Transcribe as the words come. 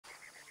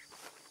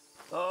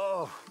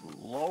Oh,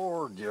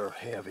 Lord, you're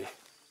heavy.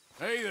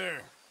 Hey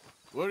there.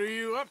 What are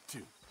you up to?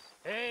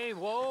 Hey,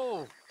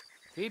 whoa.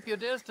 Keep your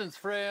distance,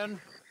 friend.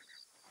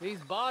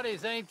 These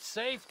bodies ain't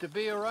safe to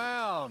be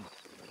around.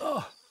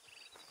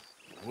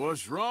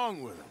 What's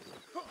wrong with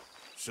them?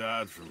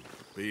 Aside from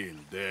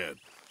being dead.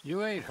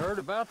 You ain't heard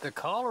about the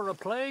cholera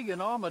plague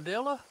in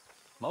Armadillo?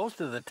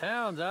 Most of the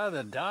towns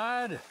either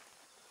died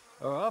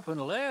or up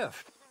and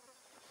left.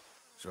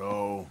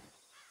 So,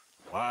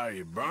 why are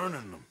you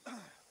burning them?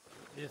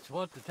 It's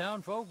what the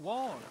townfolk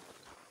want.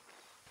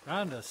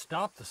 Trying to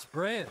stop the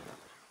spread.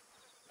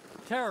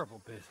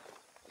 Terrible business.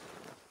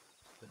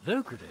 But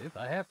lucrative,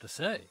 I have to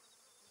say.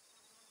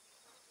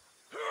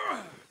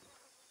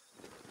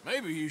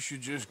 Maybe you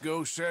should just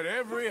go set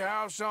every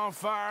house on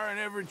fire and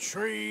every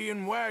tree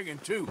and wagon,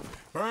 too.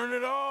 Burn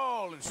it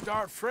all and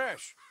start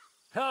fresh.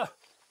 Huh.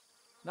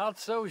 Not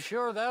so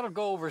sure that'll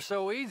go over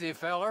so easy,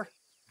 feller.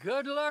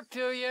 Good luck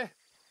to you.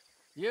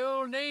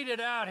 You'll need it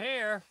out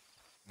here.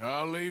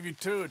 I'll leave you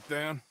to it,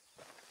 then.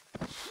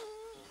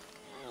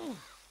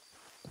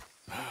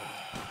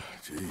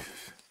 Jesus.